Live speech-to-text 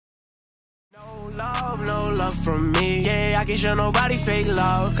No love from me. Yeah, I can show nobody fake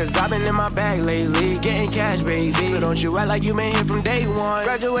love. Cause I've been in my bag lately, getting cash, baby. So don't you act like you been here from day one.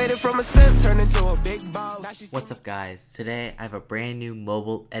 Graduated from a simp, turned into a big boss. What's up, guys? Today I have a brand new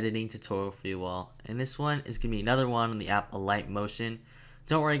mobile editing tutorial for you all. And this one is going to be another one on the app Alight Motion.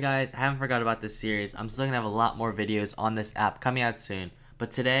 Don't worry, guys, I haven't forgot about this series. I'm still going to have a lot more videos on this app coming out soon.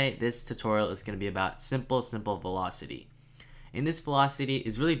 But today, this tutorial is going to be about simple velocity. And this velocity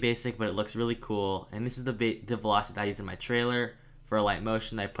is really basic, but it looks really cool. And this is the velocity that I used in my trailer for Alight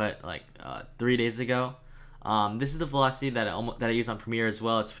Motion that I put like 3 days ago. This is the velocity that I use on Premiere as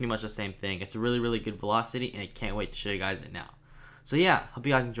well. It's pretty much the same thing. It's a really good velocity, and I can't wait to show you guys it now. So yeah, hope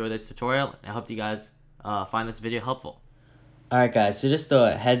you guys enjoy this tutorial, and I hope you guys find this video helpful. Alright guys, so just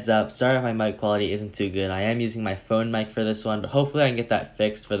a heads up, sorry if my mic quality isn't too good. I am using my phone mic for this one, but hopefully I can get that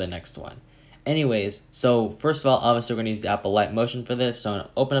fixed for the next one. Anyways, so first of all, obviously we're going to use the app Alight Motion for this. So I'm going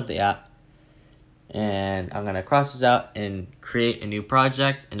to open up the app, and I'm going to cross this out and create a new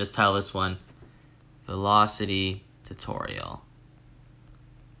project and just title this one Velocity Tutorial.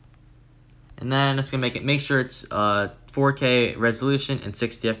 And then it's going to make sure it's 4K resolution and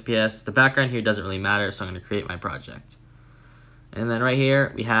 60 FPS. The background here doesn't really matter, so I'm going to create my project. And then right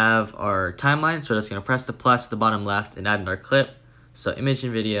here we have our timeline, so we're just going to press the plus at the bottom left and add in our clip. So image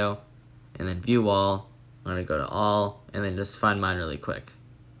and video, and then view all. I'm going to go to all, and then just find mine really quick.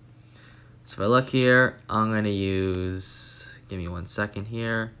 So if I look here, I'm going to use, give me 1 second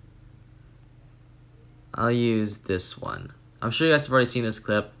here. I'll use this one. I'm sure you guys have already seen this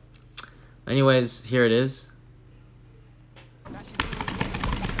clip. Anyways, here it is.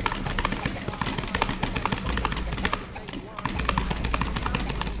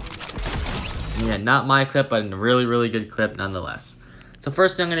 Yeah, not my clip, but a really good clip nonetheless. So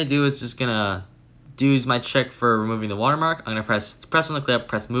first thing I'm going to do is just going to use my trick for removing the watermark. I'm going to press on the clip,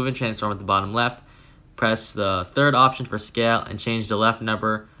 press move and transform at the bottom left, press the third option for scale, and change the left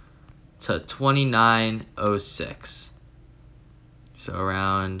number to 2906. So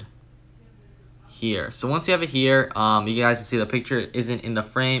around here. So once you have it here, you guys can see the picture isn't in the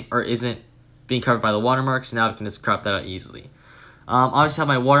frame or isn't being covered by the watermark, so now we can just crop that out easily. Obviously I have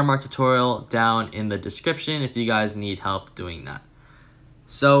my watermark tutorial down in the description if you guys need help doing that.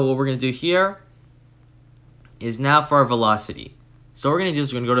 So what we're going to do here is now for our velocity. So what we're going to do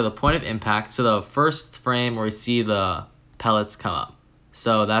is we're going to go to the point of impact, so the first frame where we see the pellets come up.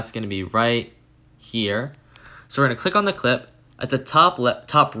 So that's going to be right here. So we're going to click on the clip. At the top right,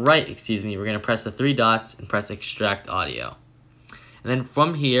 we're going to press the 3 dots and press extract audio. And then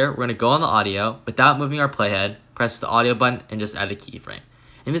from here, we're going to go on the audio without moving our playhead, press the audio button, and just add a keyframe.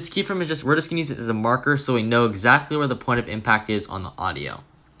 And this keyframe is we're just going to use it as a marker so we know exactly where the point of impact is on the audio.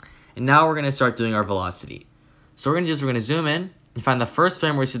 And now we're going to start doing our velocity. So what we're going to do is we're going to zoom in and find the first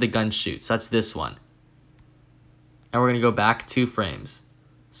frame where we see the gun shoot. So that's this one. And we're going to go back 2 frames.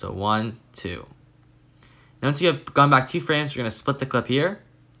 So 1, 2. Now once you have gone back 2 frames, you're going to split the clip here.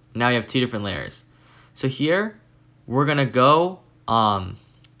 Now you have 2 different layers. So here, we're going to go,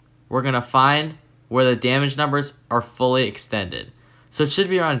 we're going to find where the damage numbers are fully extended. So it should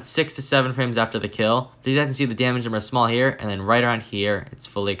be around 6 to 7 frames after the kill. But you guys can see the damage number is small here, and then right around here, it's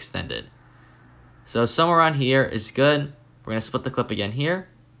fully extended. So somewhere around here is good. We're going to split the clip again here.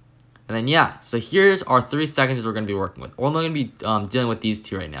 And then yeah, so here's our 3 sections we're going to be working with. We're only going to be dealing with these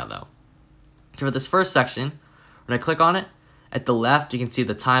 2 right now though. So for this first section, we're going to click on it. At the left, you can see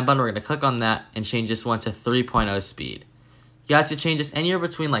the time button. We're going to click on that and change this one to 3.0 speed. You guys can change this anywhere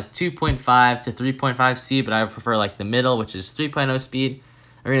between like 2.5 to 3.5 speed, but I prefer like the middle, which is 3.0 speed.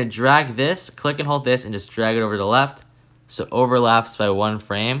 We're going to drag this, click and hold this, and just drag it over to the left. So it overlaps by 1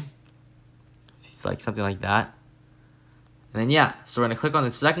 frame. It's like something like that. And then yeah, so we're going to click on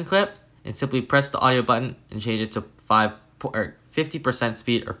the second clip and simply press the audio button and change it to 50%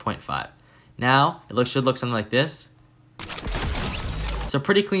 speed or 0.5. Now, it should look something like this. So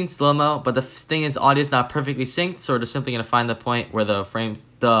pretty clean slow-mo, but the thing is audio is not perfectly synced, so we're just simply going to find the point where the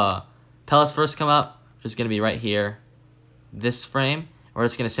pellets first come up, which is going to be right here, this frame. We're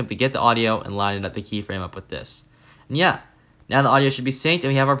just going to simply get the audio and line it up the keyframe up with this. And yeah, now the audio should be synced and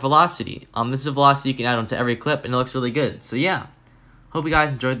we have our velocity. This is a velocity you can add onto every clip and it looks really good. So yeah, hope you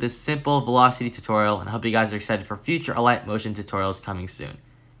guys enjoyed this simple velocity tutorial, and I hope you guys are excited for future Alight Motion tutorials coming soon.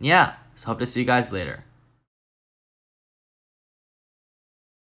 Yeah, so hope to see you guys later.